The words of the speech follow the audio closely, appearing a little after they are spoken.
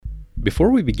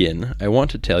Before we begin, I want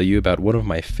to tell you about one of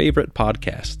my favorite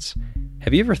podcasts.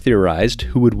 Have you ever theorized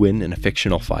who would win in a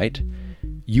fictional fight?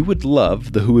 You would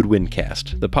love the Who Would Win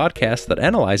cast, the podcast that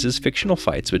analyzes fictional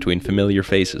fights between familiar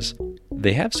faces.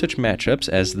 They have such matchups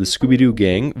as the Scooby-Doo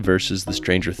gang versus the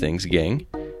Stranger Things gang,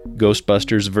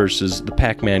 Ghostbusters versus the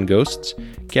Pac-Man ghosts,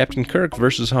 Captain Kirk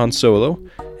versus Han Solo,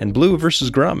 and Blue versus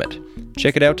Gromit.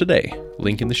 Check it out today.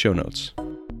 Link in the show notes.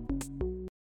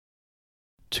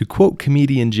 To quote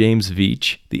comedian James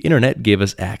Veitch, the internet gave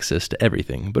us access to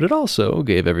everything, but it also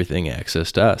gave everything access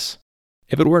to us.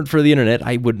 If it weren't for the internet,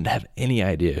 I wouldn't have any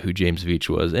idea who James Veitch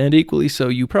was, and equally so,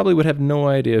 you probably would have no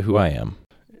idea who I am.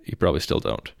 You probably still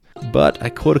don't. But I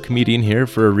quote a comedian here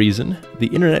for a reason. The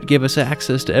internet gave us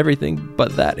access to everything,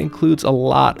 but that includes a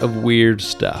lot of weird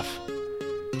stuff.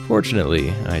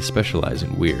 Fortunately, I specialize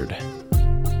in weird.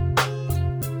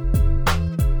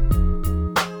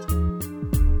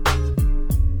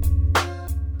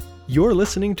 You're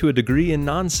listening to A Degree in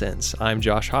Nonsense. I'm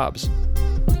Josh Hobbs.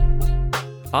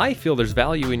 I feel there's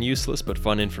value in useless but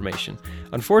fun information.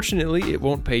 Unfortunately, it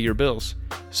won't pay your bills.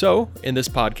 So, in this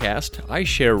podcast, I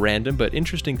share random but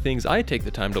interesting things I take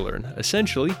the time to learn.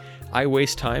 Essentially, I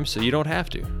waste time so you don't have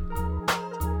to.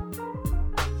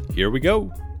 Here we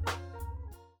go.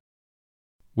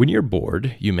 When you're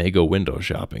bored, you may go window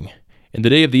shopping. In the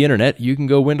day of the internet, you can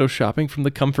go window shopping from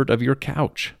the comfort of your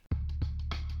couch.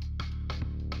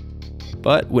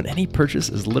 But when any purchase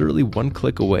is literally one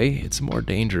click away, it's more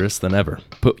dangerous than ever.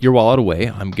 Put your wallet away.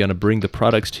 I'm going to bring the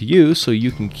products to you so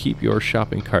you can keep your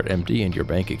shopping cart empty and your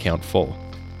bank account full.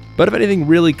 But if anything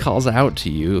really calls out to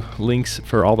you, links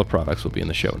for all the products will be in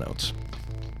the show notes.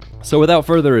 So without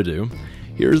further ado,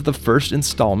 here's the first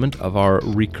installment of our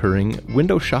recurring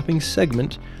window shopping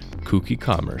segment, Kooky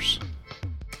Commerce.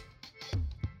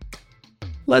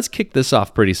 Let's kick this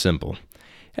off pretty simple.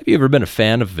 Have you ever been a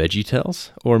fan of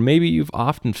VeggieTales? Or maybe you've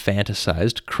often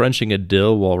fantasized crunching a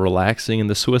dill while relaxing in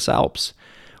the Swiss Alps?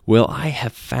 Well, I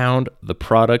have found the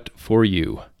product for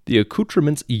you. The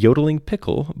Accoutrements Yodeling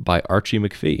Pickle by Archie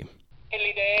McPhee.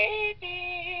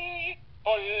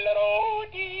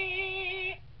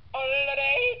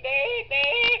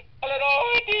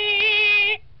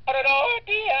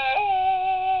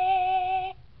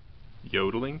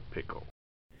 Yodeling Pickle.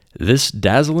 This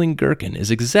dazzling gherkin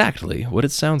is exactly what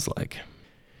it sounds like.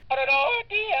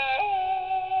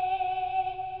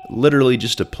 Literally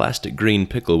just a plastic green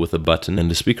pickle with a button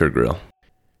and a speaker grill.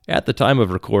 At the time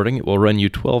of recording, it will run you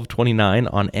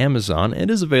 $12.29 on Amazon and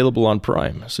is available on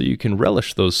Prime, so you can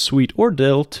relish those sweet or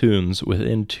dill tunes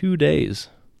within 2 days.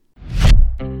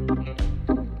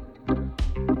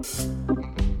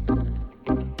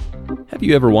 Have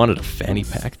you ever wanted a fanny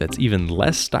pack that's even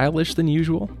less stylish than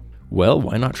usual? Well,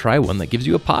 why not try one that gives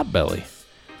you a pot belly?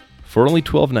 For only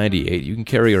 $12.98, you can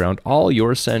carry around all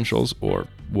your essentials, or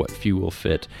what few will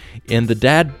fit, in the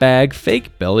Dad Bag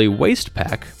Fake Belly Waist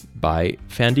Pack by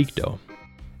Fandicto.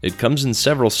 It comes in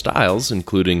several styles,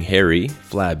 including hairy,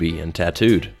 flabby, and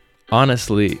tattooed.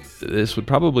 Honestly, this would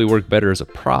probably work better as a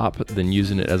prop than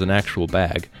using it as an actual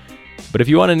bag. But if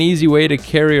you want an easy way to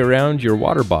carry around your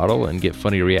water bottle and get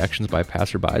funny reactions by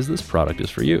passerbys, this product is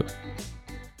for you.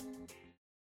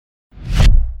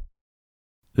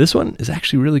 This one is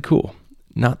actually really cool.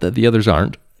 Not that the others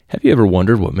aren't. Have you ever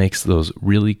wondered what makes those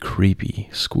really creepy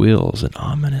squeals and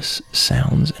ominous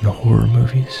sounds in horror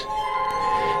movies?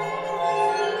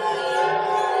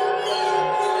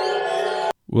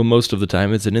 Well, most of the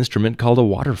time it's an instrument called a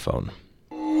waterphone.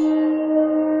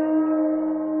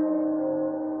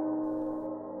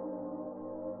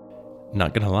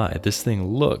 Not gonna lie, this thing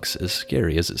looks as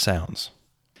scary as it sounds.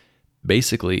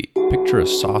 Basically, picture a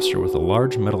saucer with a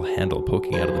large metal handle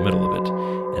poking out of the middle of it,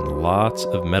 and lots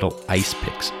of metal ice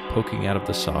picks poking out of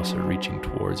the saucer reaching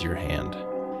towards your hand.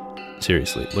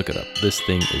 Seriously, look it up. This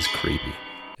thing is creepy.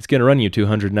 It's gonna run you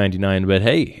 $299, but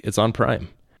hey, it's on Prime.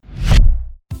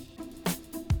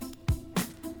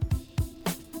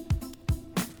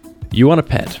 You want a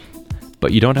pet,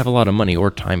 but you don't have a lot of money or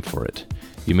time for it.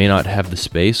 You may not have the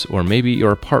space, or maybe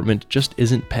your apartment just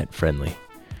isn't pet-friendly.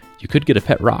 You could get a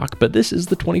pet rock, but this is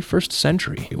the 21st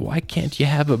century. Why can't you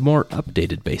have a more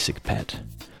updated basic pet?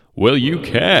 Well, you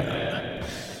can.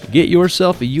 Get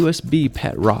yourself a USB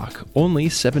pet rock, only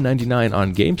 $7.99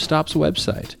 on GameStop's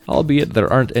website, albeit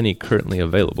there aren't any currently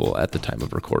available at the time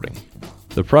of recording.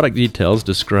 The product details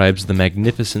describes the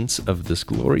magnificence of this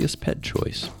glorious pet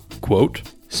choice. Quote,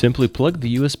 simply plug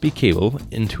the USB cable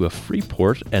into a free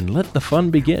port and let the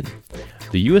fun begin.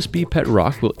 The USB Pet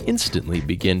Rock will instantly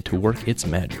begin to work its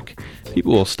magic.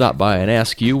 People will stop by and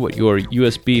ask you what your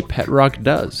USB Pet Rock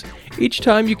does. Each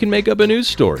time you can make up a news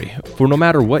story, for no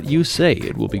matter what you say,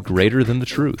 it will be greater than the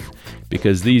truth.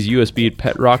 Because these USB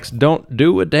Pet Rocks don't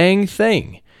do a dang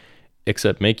thing,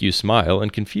 except make you smile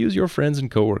and confuse your friends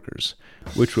and coworkers,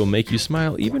 which will make you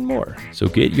smile even more. So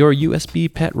get your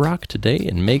USB Pet Rock today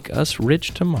and make us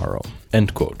rich tomorrow.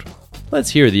 End quote.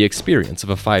 Let's hear the experience of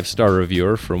a 5-star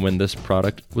reviewer from when this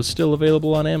product was still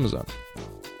available on Amazon.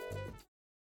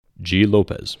 G.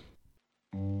 Lopez.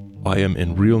 I am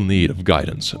in real need of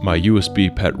guidance. My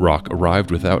USB Pet Rock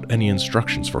arrived without any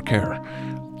instructions for care.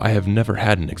 I have never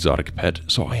had an exotic pet,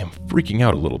 so I am freaking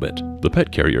out a little bit. The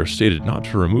pet carrier stated not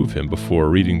to remove him before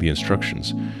reading the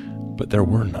instructions, but there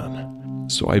were none.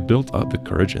 So I built up the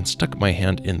courage and stuck my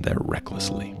hand in there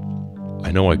recklessly.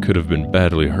 I know I could have been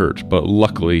badly hurt, but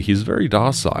luckily he's very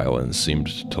docile and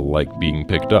seemed to like being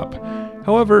picked up.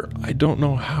 However, I don't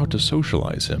know how to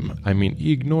socialize him. I mean,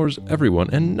 he ignores everyone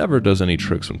and never does any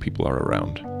tricks when people are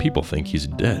around. People think he's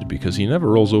dead because he never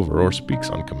rolls over or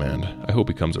speaks on command. I hope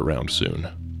he comes around soon.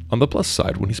 On the plus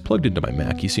side, when he's plugged into my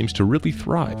Mac, he seems to really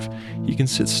thrive. He can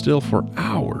sit still for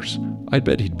hours. I'd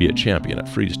bet he'd be a champion at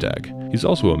freeze tag. He's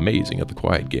also amazing at the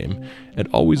quiet game and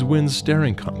always wins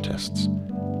staring contests.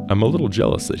 I'm a little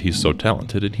jealous that he's so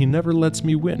talented and he never lets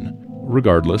me win.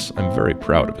 Regardless, I'm very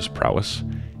proud of his prowess.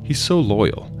 He's so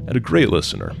loyal and a great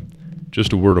listener.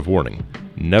 Just a word of warning,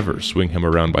 never swing him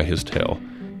around by his tail.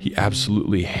 He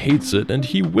absolutely hates it and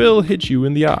he will hit you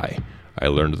in the eye. I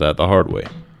learned that the hard way,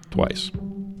 twice.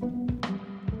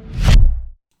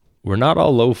 We're not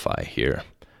all lo-fi here.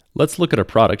 Let's look at a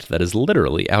product that is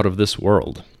literally out of this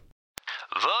world.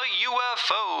 The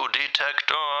UFO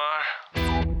detector.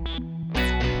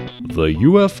 The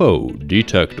UFO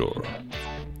detector.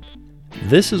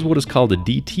 This is what is called a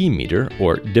DT meter,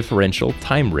 or differential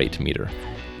time rate meter,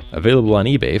 available on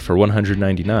eBay for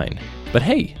 $199. But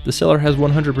hey, the seller has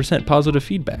 100% positive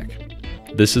feedback.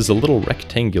 This is a little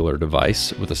rectangular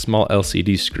device with a small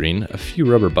LCD screen, a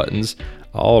few rubber buttons,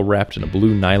 all wrapped in a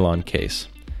blue nylon case.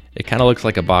 It kind of looks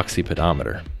like a boxy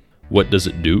pedometer. What does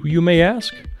it do, you may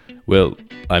ask? Well,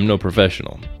 I'm no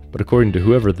professional, but according to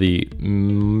whoever the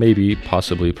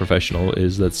possibly professional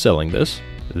is that's selling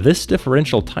this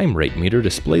differential time rate meter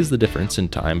displays the difference in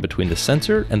time between the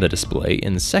sensor and the display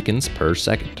in seconds per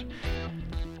second.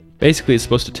 Basically, it's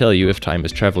supposed to tell you if time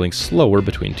is traveling slower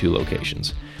between two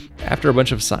locations. After a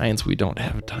bunch of science we don't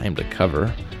have time to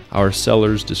cover, our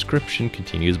seller's description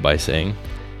continues by saying,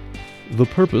 "The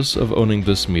purpose of owning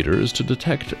this meter is to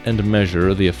detect and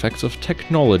measure the effects of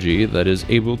technology that is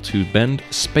able to bend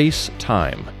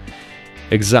space-time.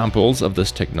 Examples of this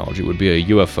technology would be a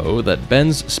UFO that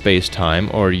bends space-time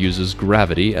or uses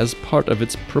gravity as part of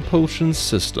its propulsion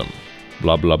system."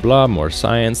 Blah blah blah, more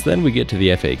science, then we get to the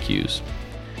FAQs.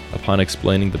 Upon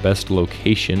explaining the best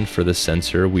location for the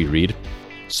sensor, we read,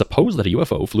 "Suppose that a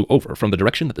UFO flew over from the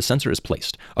direction that the sensor is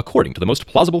placed. According to the most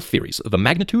plausible theories, the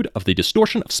magnitude of the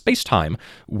distortion of space-time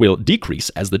will decrease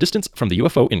as the distance from the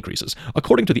UFO increases.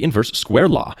 According to the inverse square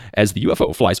law, as the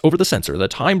UFO flies over the sensor, the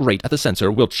time rate at the sensor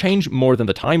will change more than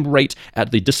the time rate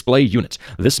at the display unit.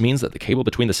 This means that the cable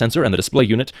between the sensor and the display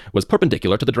unit was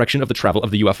perpendicular to the direction of the travel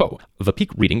of the UFO. The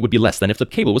peak reading would be less than if the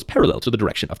cable was parallel to the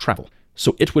direction of travel.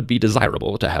 So it would be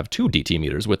desirable to have two DT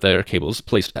meters with their cables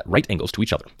placed at right angles to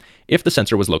each other. If the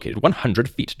sensor was located 100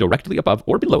 feet directly above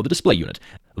or below the display unit,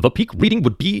 the peak reading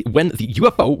would be when the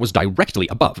UFO was directly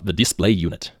above the display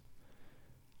unit."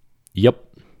 Yep.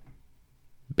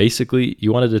 Basically,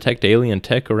 you want to detect alien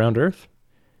tech around Earth?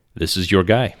 This is your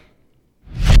guy.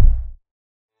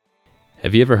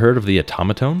 Have you ever heard of the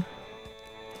automaton?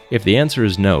 If the answer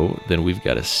is no, then we've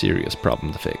got a serious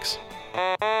problem to fix.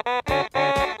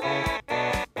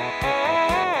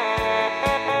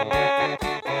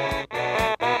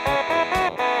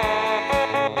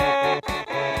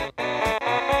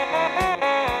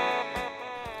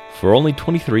 For only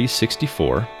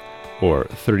 $23.64, or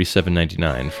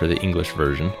 $37.99 for the English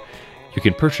version, you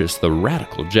can purchase the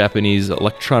radical Japanese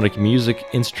electronic music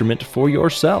instrument for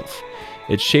yourself.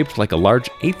 It's shaped like a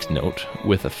large eighth note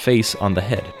with a face on the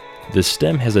head. The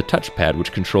stem has a touchpad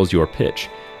which controls your pitch.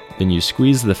 Then you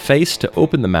squeeze the face to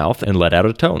open the mouth and let out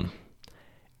a tone.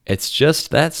 It's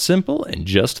just that simple and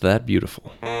just that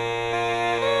beautiful.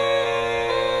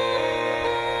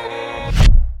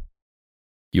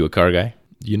 You a car guy?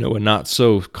 You know a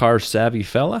not-so-car-savvy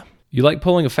fella? You like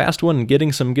pulling a fast one and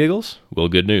getting some giggles? Well,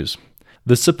 good news.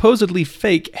 The supposedly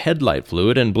fake headlight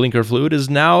fluid and blinker fluid is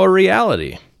now a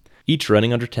reality. each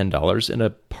running under $10 in a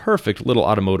perfect little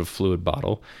automotive fluid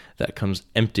bottle that comes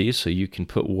empty so you can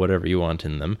put whatever you want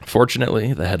in them.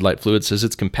 Fortunately, the headlight fluid says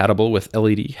it's compatible with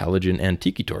LED, halogen, and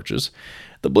tiki torches.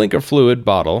 The blinker fluid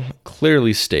bottle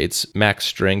clearly states max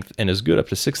strength and is good up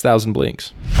to 6,000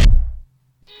 blinks.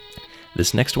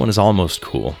 This next one is almost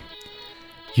cool.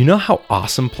 You know how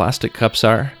awesome plastic cups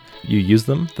are? You use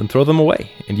them, then throw them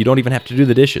away, and you don't even have to do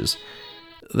the dishes.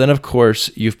 Then, of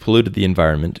course, you've polluted the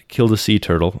environment, killed a sea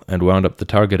turtle, and wound up the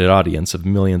targeted audience of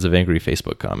millions of angry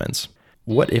Facebook comments.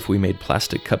 What if we made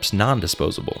plastic cups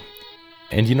non-disposable?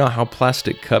 And you know how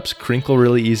plastic cups crinkle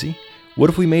really easy? What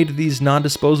if we made these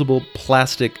non-disposable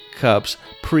plastic cups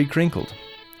pre-crinkled?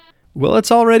 Well,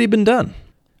 it's already been done.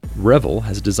 Revel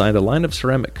has designed a line of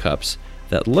ceramic cups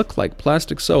that look like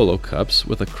plastic Solo cups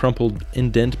with a crumpled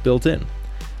indent built in.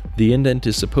 The indent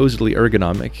is supposedly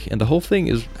ergonomic, and the whole thing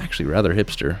is actually rather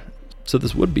hipster. So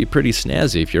this would be pretty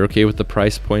snazzy if you're okay with the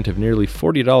price point of nearly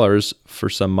 $40 for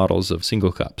some models of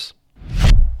single cups.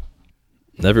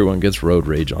 Everyone gets road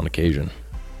rage on occasion.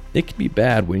 It can be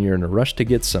bad when you're in a rush to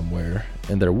get somewhere,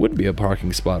 and there would be a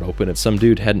parking spot open if some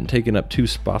dude hadn't taken up 2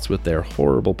 spots with their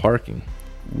horrible parking.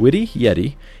 Witty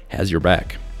Yeti has your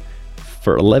back.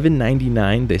 For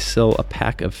 $11.99, they sell a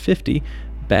pack of 50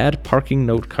 bad parking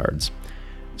note cards.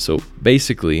 So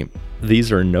basically,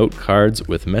 these are note cards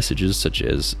with messages such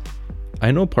as,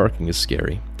 "I know parking is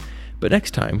scary, but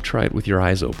next time try it with your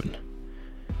eyes open."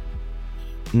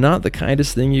 Not the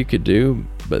kindest thing you could do,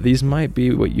 but these might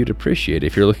be what you'd appreciate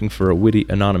if you're looking for a witty,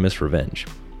 anonymous revenge.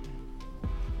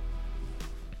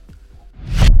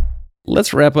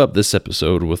 Let's wrap up this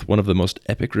episode with one of the most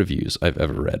epic reviews I've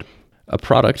ever read. A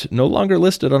product no longer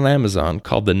listed on Amazon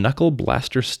called the Knuckle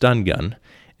Blaster Stun Gun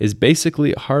is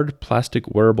basically hard plastic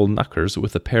wearable knuckers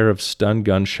with a pair of stun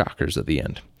gun shockers at the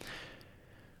end.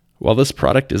 While this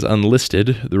product is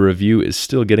unlisted, the review is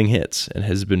still getting hits and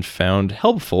has been found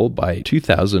helpful by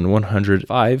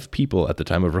 2,105 people at the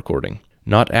time of recording.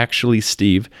 Not Actually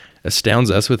Steve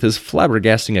astounds us with his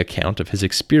flabbergasting account of his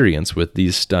experience with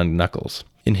these stunned knuckles.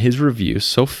 In his review,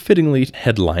 so fittingly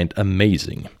headlined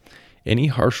Amazing, any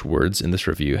harsh words in this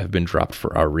review have been dropped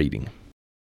for our reading.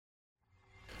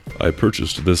 I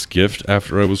purchased this gift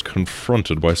after I was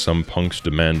confronted by some punks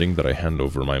demanding that I hand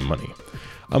over my money.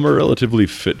 I'm a relatively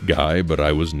fit guy, but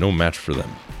I was no match for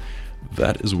them.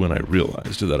 That is when I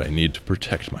realized that I need to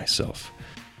protect myself.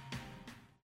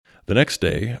 The next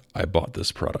day, I bought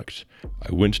this product.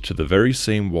 I went to the very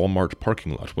same Walmart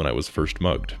parking lot when I was first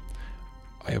mugged.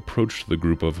 I approached the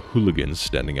group of hooligans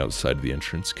standing outside the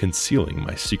entrance, concealing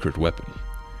my secret weapon.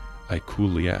 I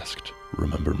coolly asked,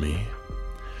 "Remember me?"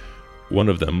 One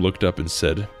of them looked up and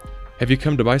said, "Have you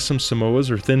come to buy some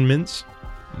Samoas or Thin Mints?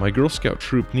 My Girl Scout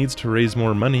troop needs to raise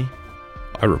more money."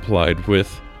 I replied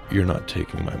with, "You're not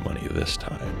taking my money this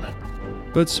time."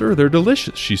 "But sir, they're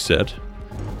delicious," she said.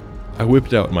 I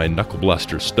whipped out my Knuckle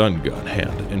Blaster stun gun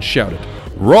hand and shouted,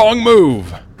 "Wrong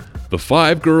move!" The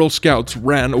 5 Girl Scouts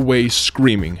ran away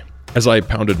screaming. As I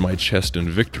pounded my chest in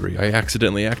victory, I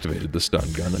accidentally activated the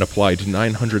stun gun and applied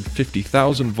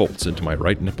 950,000 volts into my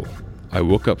right nipple. I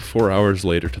woke up 4 hours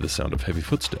later to the sound of heavy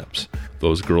footsteps.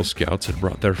 Those Girl Scouts had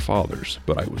brought their fathers,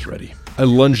 but I was ready. I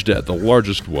lunged at the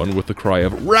largest one with the cry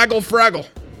of "Raggle Fraggle!"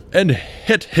 and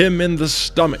hit him in the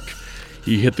stomach.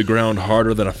 He hit the ground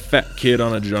harder than a fat kid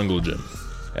on a jungle gym.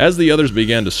 As the others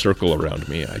began to circle around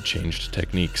me, I changed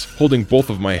techniques. Holding both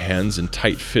of my hands in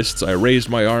tight fists, I raised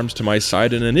my arms to my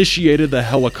side and initiated the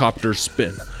helicopter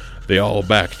spin. They all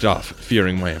backed off,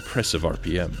 fearing my impressive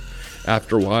RPM.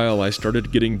 After a while, I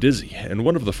started getting dizzy, and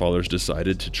one of the fathers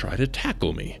decided to try to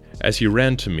tackle me. As he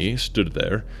ran to me, stood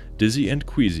there, dizzy and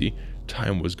queasy,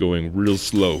 time was going real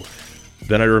slow.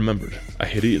 Then I remembered. I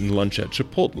had eaten lunch at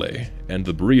Chipotle, and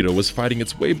the burrito was fighting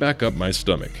its way back up my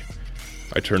stomach.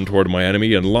 I turned toward my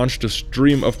enemy and launched a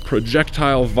stream of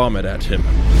projectile vomit at him,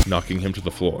 knocking him to the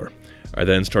floor. I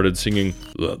then started singing,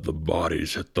 "Let the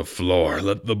bodies hit the floor,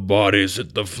 let the bodies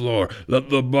hit the floor, let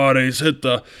the bodies hit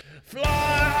the floor!"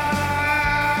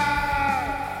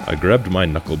 I grabbed my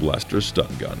Knuckle Blaster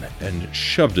stun gun and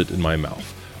shoved it in my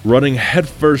mouth, running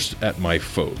headfirst at my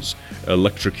foes,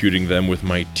 electrocuting them with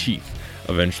my teeth.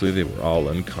 Eventually they were all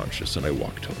unconscious and I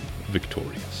walked home,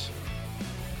 victorious.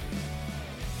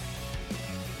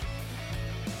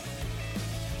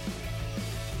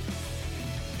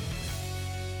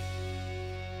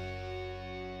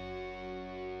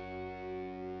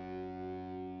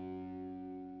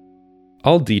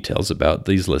 All details about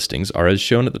these listings are as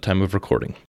shown at the time of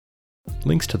recording.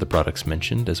 Links to the products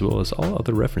mentioned, as well as all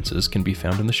other references, can be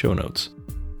found in the show notes.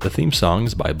 The theme song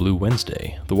is by Blue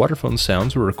Wednesday. The waterphone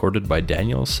sounds were recorded by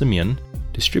Daniel Simeon,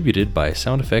 distributed by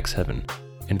Sound Effects Heaven.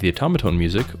 and the automaton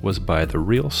music was by The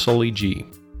Real Sully G.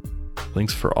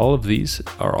 Links for all of these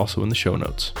are also in the show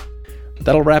notes.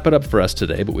 That'll wrap it up for us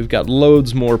today, but we've got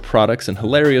loads more products and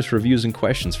hilarious reviews and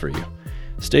questions for you.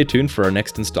 Stay tuned for our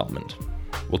next installment.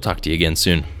 We'll talk to you again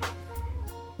soon.